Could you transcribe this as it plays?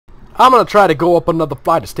I'm gonna try to go up another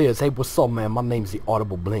flight of stairs. Hey, what's up, man? My name's the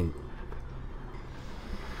Audible Blink.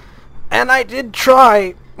 And I did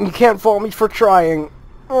try. You can't fault me for trying.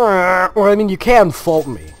 Well, I mean, you can fault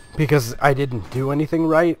me because I didn't do anything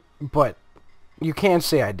right, but you can't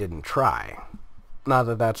say I didn't try. Not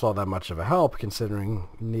that that's all that much of a help, considering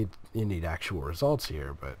you need actual results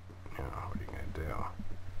here, but, you know, what are you gonna do?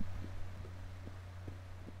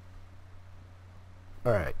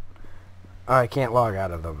 Alright. I can't log out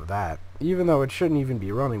of that, even though it shouldn't even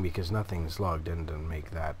be running because nothing's logged in to make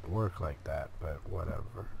that work like that, but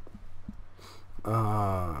whatever.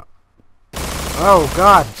 Oh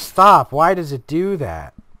god, stop! Why does it do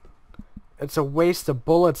that? It's a waste of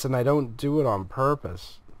bullets and I don't do it on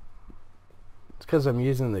purpose. It's because I'm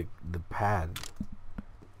using the pad.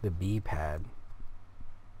 The B pad.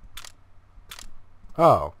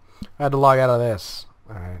 Oh. I had to log out of this.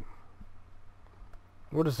 Alright.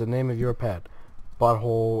 What is the name of your pet?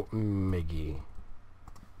 Butthole Miggy.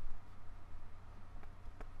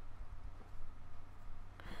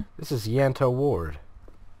 This is Yanto Ward.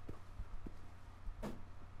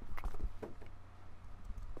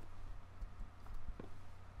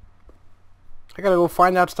 I gotta go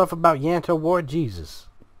find out stuff about Yanto Ward. Jesus.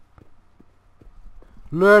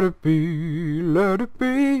 Let it be, let it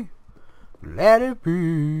be, let it be,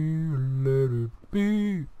 let it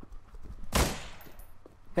be.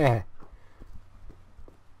 Eh.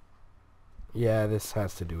 Yeah, this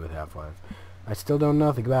has to do with Half-Life. I still don't know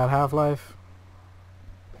nothing about Half-Life.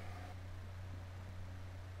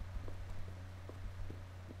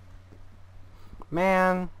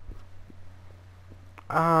 Man.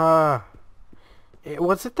 Was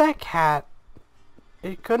it that cat?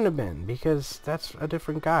 It couldn't have been, because that's a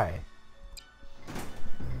different guy.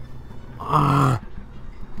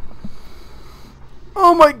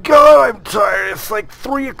 Oh my god, I'm tired. It's like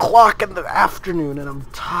 3 o'clock in the afternoon and I'm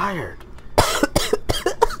tired.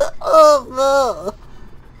 Oh no.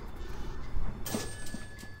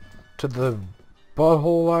 To the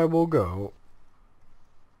butthole I will go.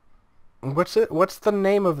 What's it? What's the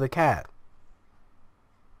name of the cat?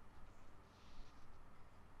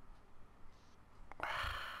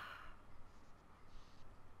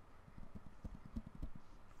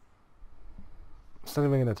 It's not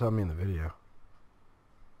even gonna tell me in the video.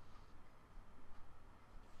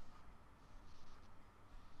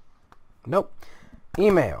 Nope.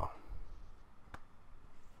 Email.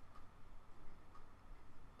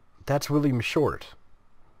 That's William Short.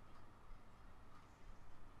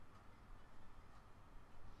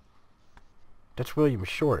 That's William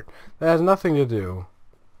Short. That has nothing to do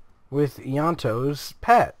with Yanto's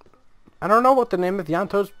pet. I don't know what the name of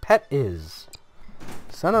Yanto's pet is.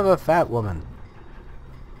 Son of a fat woman.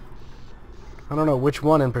 I don't know which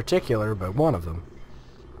one in particular, but one of them.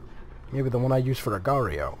 Maybe the one I use for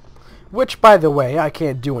Agario. Which, by the way, I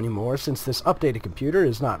can't do anymore since this updated computer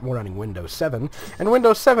is not running Windows 7. And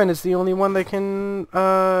Windows 7 is the only one that can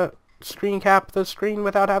screen cap the screen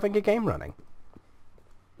without having a game running.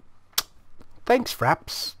 Thanks,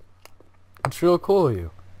 Fraps. That's real cool of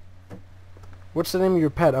you. What's the name of your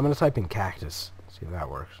pet? I'm going to type in cactus. See if that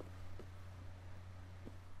works.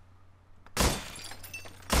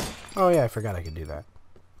 Oh yeah, I forgot I could do that.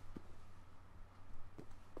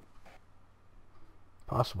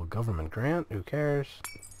 Possible government grant? Who cares?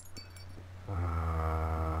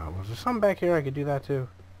 Was there something back here I could do that to?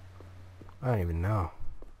 I don't even know.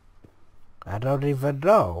 I don't even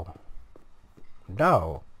know.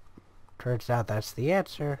 No. Turns out that's the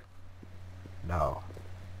answer. No.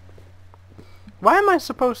 Why am I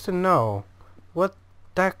supposed to know what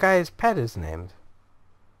that guy's pet is named?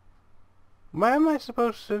 Why am I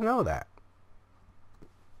supposed to know that?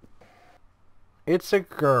 It's a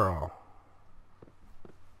girl.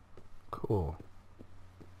 Cool.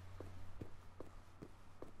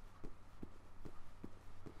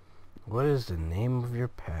 What is the name of your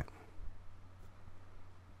pet?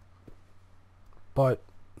 But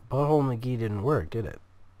Butthole McGee didn't work, did it?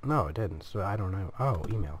 No, it didn't, so I don't know. Oh,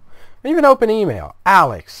 email. I didn't even open email.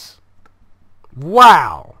 Alex.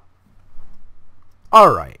 Wow.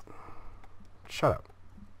 Alright. Shut up.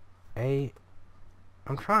 I'm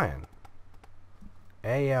trying.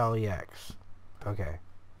 ALEX. Okay.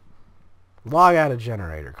 Log out of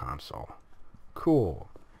generator console. Cool.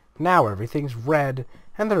 Now everything's red,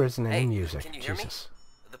 and there isn't any music. Can you hear me?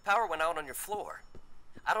 The power went out on your floor.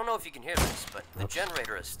 I don't know if you can hear this, but the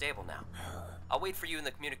generator is stable now. I'll wait for you in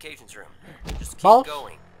the communications room. Just keep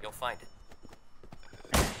going. You'll find it.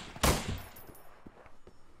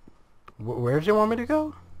 Where do you want me to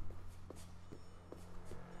go?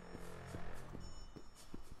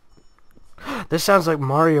 This sounds like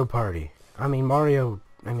Mario Party. I mean Mario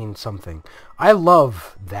I mean something. I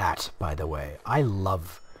love that, by the way. I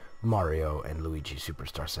love Mario and Luigi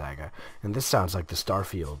Superstar Saga. And this sounds like the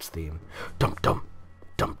Starfields theme. Dum dum.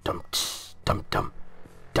 Dum dum tss. Dum dum.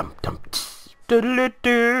 Dum dum tss. Oh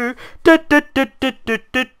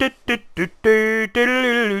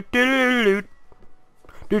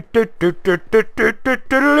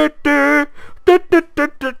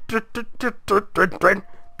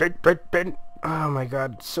my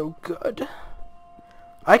god, it's so good.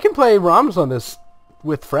 I can play ROMs on this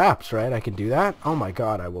with Fraps, right? I can do that? Oh my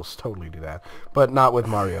god, I will totally do that. But not with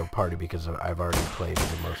Mario Party because I've already played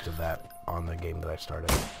most of that on the game that I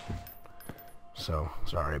started. So,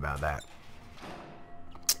 sorry about that.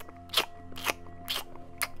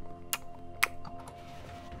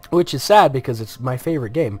 Which is sad because it's my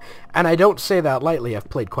favorite game. And I don't say that lightly, I've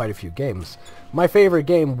played quite a few games. My favorite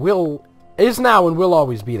game is now and will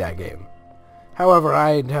always be that game. However,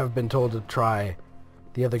 I have been told to try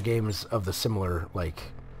the other games of the similar,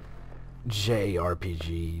 like,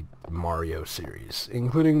 JRPG Mario series,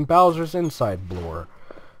 including Bowser's Inside Lore,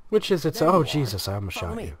 which is its... Oh, Jesus, I almost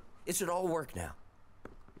shot you. It should all work now.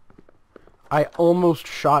 I almost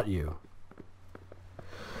shot you.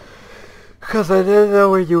 Because I didn't know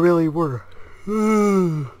where you really were.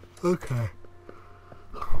 Okay.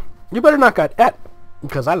 You better not get at,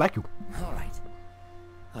 because I like you. Alright.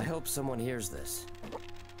 I hope someone hears this.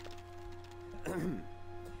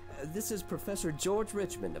 This is Professor George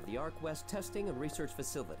Richmond of the ARC West Testing and Research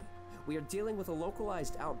Facility. We are dealing with a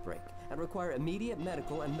localized outbreak and require immediate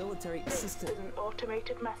medical and military assistance. This is an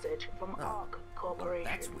automated message from ARC Corporation.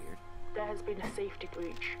 Well, that's weird. There has been a safety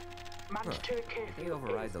breach. Mandatory curfew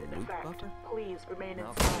is in effect. Please remain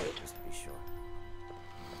inside. Just to be sure.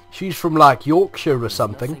 She's from like Yorkshire or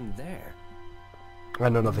something. Nothing there. I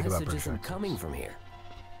know nothing about Message isn't British coming from here.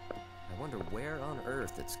 I wonder where on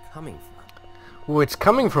earth it's coming from. Well, it's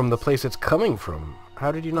coming from the place it's coming from.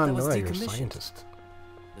 How did you not know that? You're a decommissioned. scientist.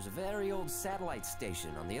 There's a very old satellite station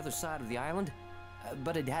on the other side of the island,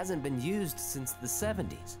 but it hasn't been used since the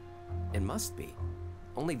 70s. It must be.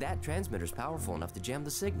 Only that transmitter's powerful enough to jam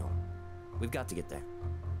the signal. We've got to get there.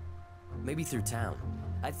 Maybe through town.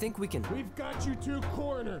 I think we can... We've got you two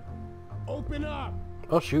cornered. Open up.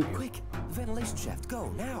 I'll shoot you. Quick! Ventilation shaft, go,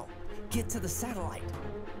 now! Get to the satellite!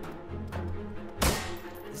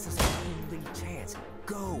 This is our only chance.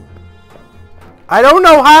 Go! I don't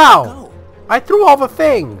know how! Go! I threw all the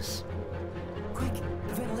things! Quick!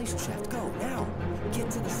 The ventilation shaft, go, now! Get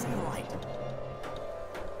to the satellite!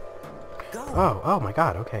 Go! Oh my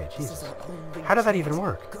god, okay, Jesus. How did that even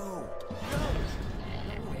work? Go!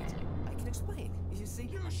 Wait, I can explain. You see?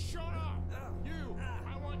 You shut up! You!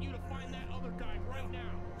 I want you to find that other guy right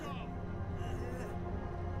now. Go!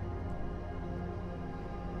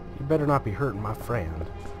 You better not be hurting my friend.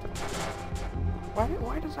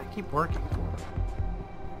 Why does that keep working for me?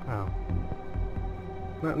 Oh.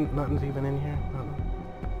 Nothing's even in here? Nothing?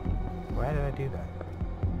 Why did I do that?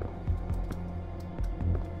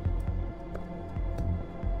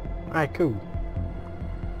 Alright, cool.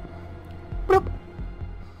 Bloop.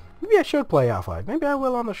 Maybe I should play Half-Life. Maybe I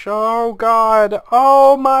will on the show. Oh god.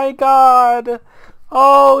 Oh my god.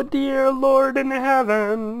 Oh dear Lord in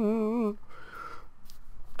heaven.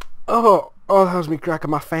 Oh, that was me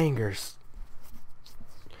cracking my fingers.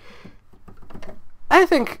 I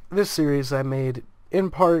think this series I made in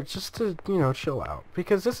part just to, you know, chill out.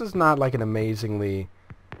 Because this is not like an amazingly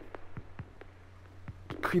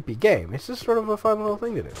creepy game. It's just sort of a fun little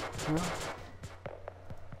thing to do, you know?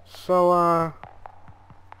 So,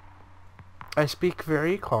 I speak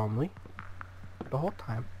very calmly the whole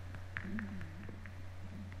time.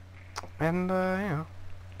 And, you know.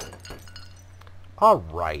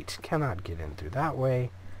 Alright, cannot get in through that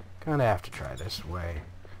way. Gonna have to try this way.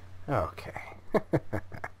 Okay.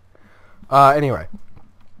 Anyway.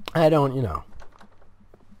 I don't, you know.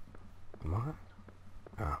 What?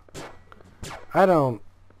 Oh. I don't,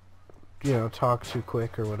 you know, talk too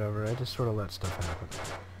quick or whatever. I just sort of let stuff happen.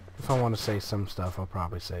 If I want to say some stuff, I'll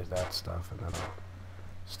probably say that stuff, and then I'll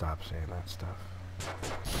stop saying that stuff.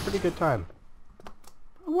 Pretty good time.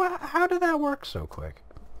 How did that work so quick?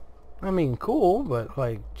 I mean, cool, but,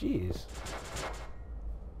 like, jeez.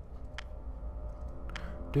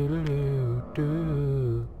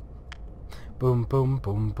 Do-do-do-do. Boom, boom,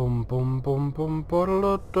 boom, boom, boom, boom, boom,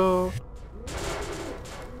 bo-do-do-do.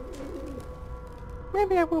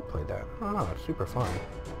 Maybe I will play that. I don't know, it's super fun.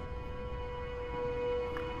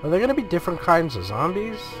 Are there gonna be different kinds of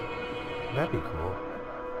zombies? That'd be cool.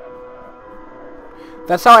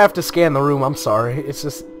 That's how I have to scan the room, I'm sorry. It's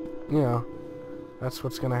just, you know, that's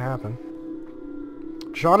what's gonna happen.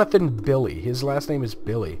 Jonathan Billy. His last name is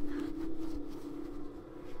Billy.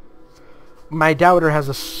 My doubter has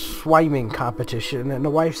a swimming competition, and the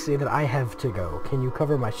wife say that I have to go. Can you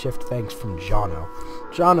cover my shift? Thanks, from Jono.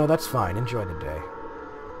 Jono, that's fine. Enjoy the day.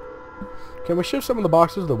 Can we shift some of the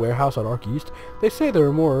boxes to the warehouse on Arc East? They say there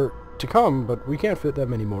are more to come, but we can't fit that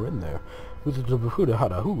many more in there.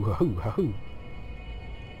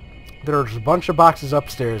 There's a bunch of boxes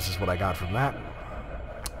upstairs is what I got from that.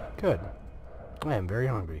 Good. I am very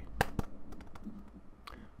hungry.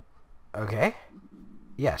 Okay.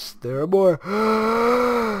 Yes, there are more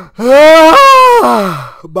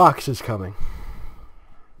boxes coming.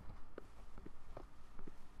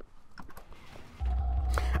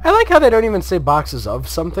 I like how they don't even say boxes of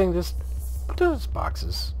something, just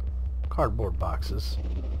boxes. Cardboard boxes.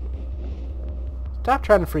 Stop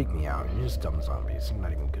trying to freak me out. You're just dumb zombies. You're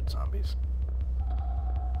not even good zombies.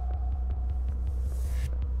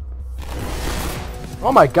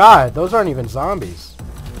 Oh my god, those aren't even zombies.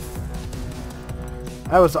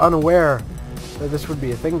 I was unaware that this would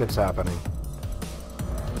be a thing that's happening.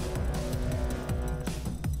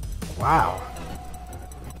 Wow.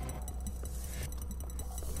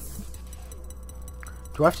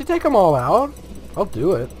 Do I have to take them all out? I'll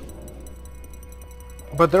do it.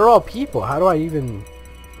 But they're all people. How do I even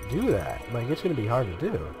do that? Like, it's going to be hard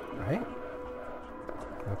to do, right?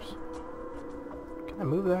 Oops. Can I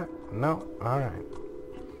move that? No? Alright.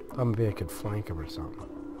 Maybe I could flank him or something.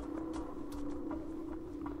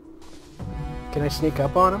 Can I sneak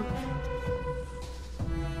up on him?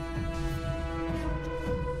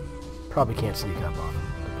 Probably can't sneak up on him.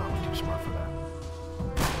 They're probably too smart for that.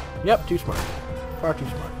 Yep, too smart. Far too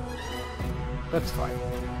smart. That's fine.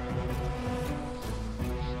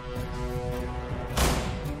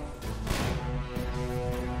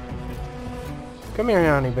 Come here,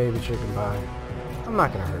 honey baby chicken pie. I'm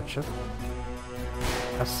not gonna hurt you.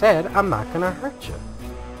 I said I'm not gonna hurt you.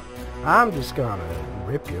 I'm just gonna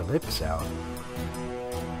rip your lips out.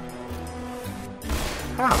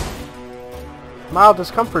 Ow. Mild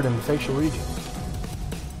discomfort in the facial region.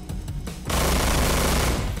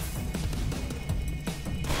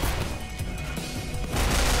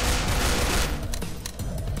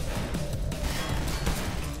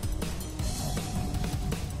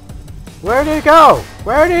 Where did he go?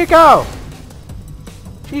 Where did he go?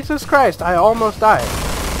 Jesus Christ, I almost died.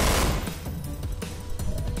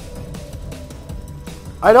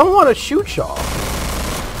 I don't want to shoot y'all.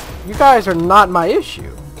 You guys are not my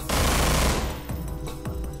issue.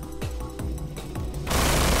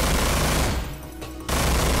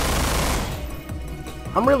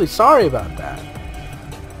 I'm really sorry about that.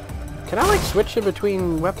 Can I, like, switch in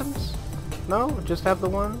between weapons? No? Just have the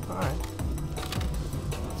one? Alright.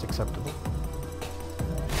 That's acceptable.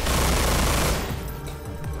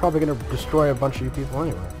 Probably gonna destroy a bunch of you people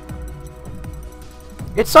anyway.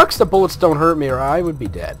 It sucks that bullets don't hurt me or I would be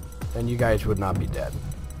dead. And you guys would not be dead.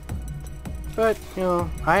 But, you know,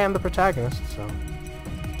 I am the protagonist, so...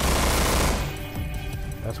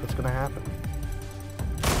 that's what's gonna happen.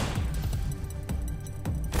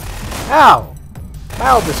 Ow!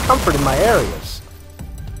 Mild discomfort in my areas.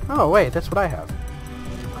 Oh, wait, that's what I have.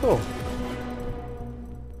 Cool.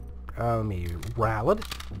 Let me rallied.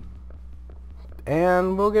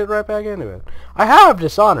 And we'll get right back into it. I have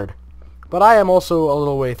Dishonored, but I am also a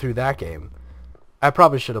little way through that game. I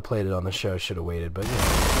probably should have played it on the show, should have waited, but, you know.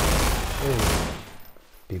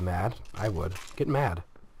 Be mad. I would. Get mad.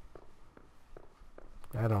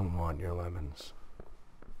 I don't want your lemons.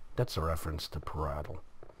 That's a reference to Paradiddle.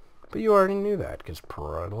 But you already knew that, because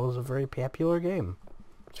Paradiddle is a very popular game.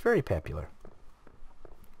 It's very popular.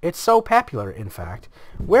 It's so popular, in fact.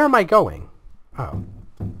 Where am I going? Oh.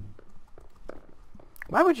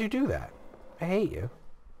 Why would you do that? I hate you.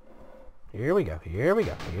 Here we go. Here we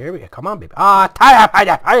go. Here we go. Come on, baby. Ah,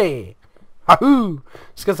 hey! Ahoo!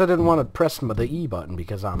 It's because I didn't want to press the E button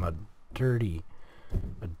because I'm a dirty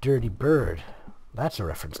bird. That's a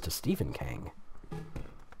reference to Stephen King.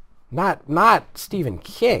 Not Stephen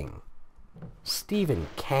King. Stephen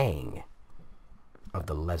Kang of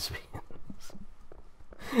the Lesbians.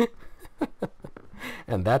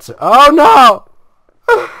 And that's oh no!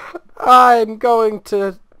 I'm going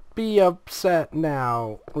to be upset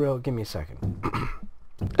now. Real, give me a second.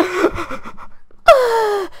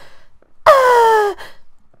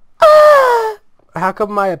 How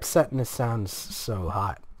come my upsetness sounds so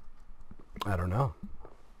hot? I don't know.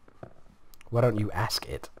 Why don't you ask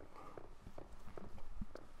it?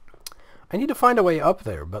 I need to find a way up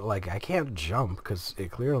there, but, like, I can't jump because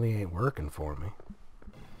it clearly ain't working for me.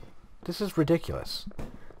 This is ridiculous.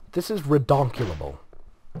 This is redonkulable.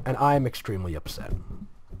 And I'm extremely upset.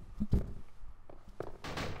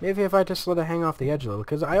 Maybe if I just let it hang off the edge a little,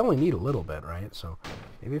 because I only need a little bit, right? So,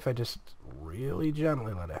 maybe if I just really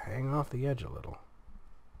gently let it hang off the edge a little.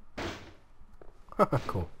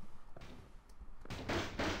 Cool.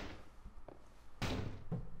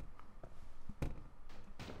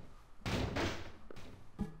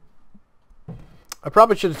 I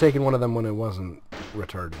probably should have taken one of them when it wasn't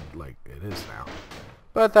retarded like it is now.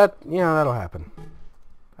 But that, you know, that'll happen.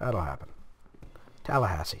 That'll happen.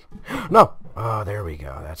 Tallahassee. No! Oh, there we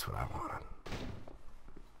go. That's what I wanted.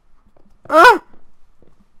 Ah!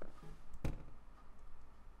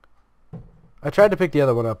 I tried to pick the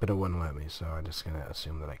other one up and it wouldn't let me, so I'm just gonna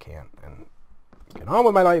assume that I can't and get on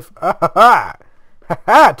with my life. Ah ha ha! Ha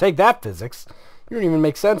ha! Take that, physics! You don't even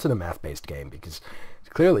make sense in a math-based game because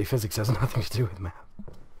clearly physics has nothing to do with math.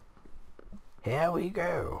 Here we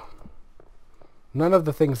go. None of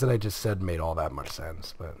the things that I just said made all that much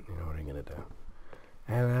sense, but you know what I'm gonna do.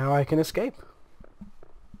 And now I can escape.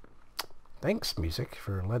 Thanks, music,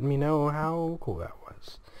 for letting me know how cool that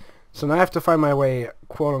was. So now I have to find my way,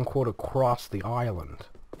 quote-unquote, across the island.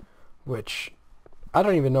 Which, I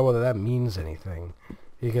don't even know whether that means anything.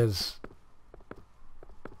 Because,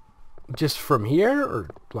 just from here, or,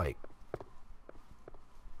 like,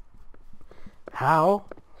 how?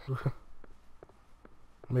 Let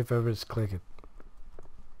me if I ever just click it.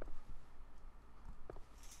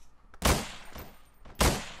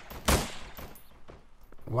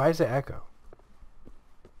 Why is it echo?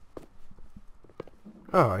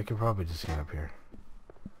 Oh, I could probably just get up here.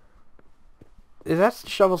 Is that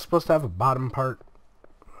shovel supposed to have a bottom part?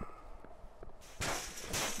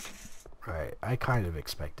 Right, I kind of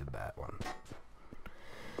expected that one.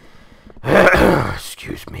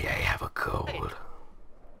 Excuse me, I have a cold.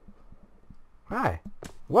 Hi.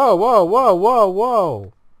 Whoa, whoa, whoa, whoa,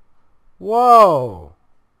 whoa. Whoa.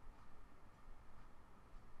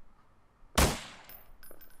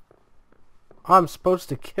 I'm supposed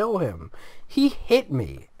to kill him. He hit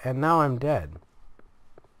me, and now I'm dead.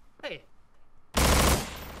 Hey.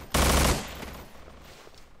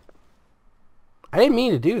 I didn't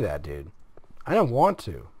mean to do that, dude. I didn't want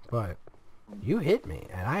to, but you hit me,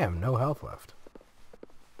 and I have no health left.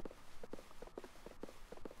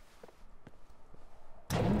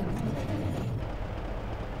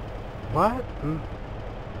 What?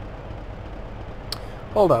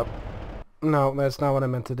 Hold up. No, that's not what I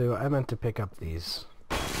meant to do. I meant to pick up these.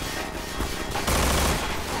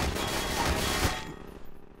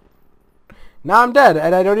 Now I'm dead,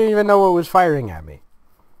 and I don't even know what was firing at me.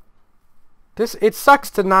 It sucks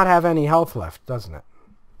to not have any health left, doesn't it?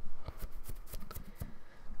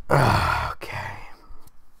 Okay.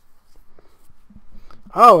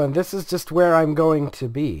 Oh, and this is just where I'm going to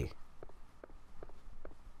be.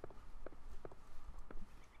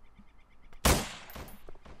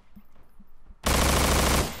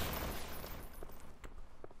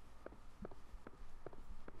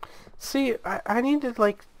 See, I need to,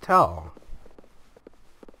 like, tell.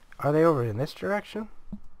 Are they over in this direction?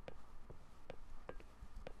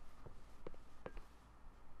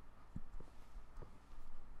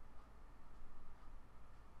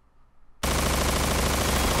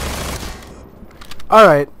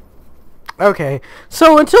 Alright. Okay.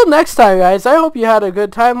 So until next time, guys, I hope you had a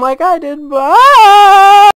good time like I did. Bye!